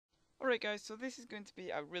Alright guys, so this is going to be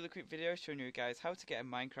a really quick video showing you guys how to get a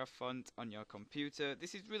Minecraft font on your computer.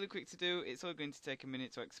 This is really quick to do, it's only going to take a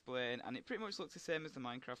minute to explain, and it pretty much looks the same as the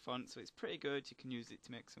Minecraft font, so it's pretty good. You can use it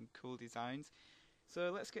to make some cool designs. So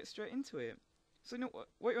let's get straight into it. So you know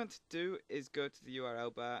what you want to do is go to the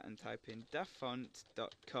URL bar and type in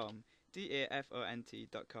dafont.com,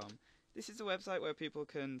 dafont.com. This is a website where people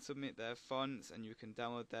can submit their fonts and you can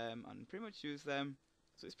download them and pretty much use them,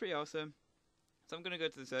 so it's pretty awesome. So I'm going to go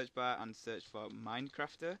to the search bar and search for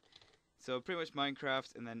Minecrafter. So pretty much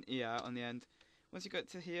Minecraft and then ER on the end. Once you get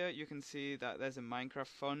to here, you can see that there's a Minecraft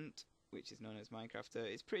font, which is known as Minecrafter.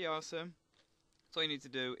 It's pretty awesome. So all you need to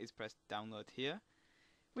do is press download here.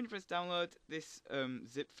 When you press download, this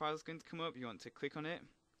zip file is going to come up. You want to click on it.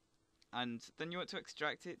 And then you want to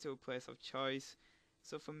extract it to a place of choice.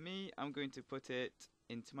 So for me, I'm going to put it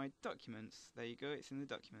into my documents. There you go, it's in the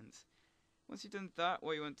documents. Once you've done that,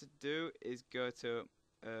 what you want to do is go to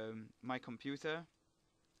my computer.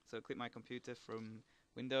 So click my computer from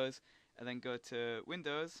Windows, and then go to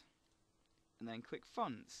Windows, and then click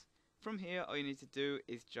Fonts. From here, all you need to do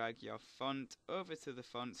is drag your font over to the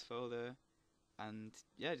Fonts folder, and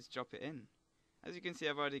yeah, just drop it in. As you can see,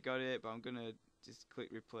 I've already got it, but I'm going to just click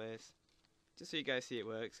Replace, just so you guys see it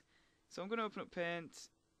works. So I'm going to open up Paint.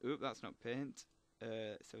 Oop, that's not Paint.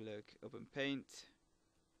 Let's have a look. Open Paint.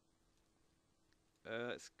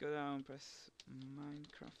 Let's go down, press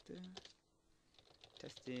Minecrafter.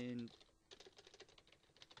 Testing.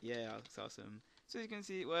 Yeah, that's awesome. So as you can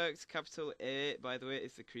see, it works. Capital A, by the way,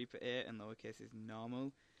 is the creeper A, and lowercase is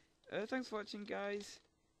normal. Thanks for watching, guys.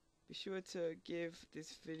 Be sure to give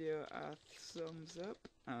this video a thumbs up,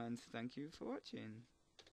 and thank you for watching.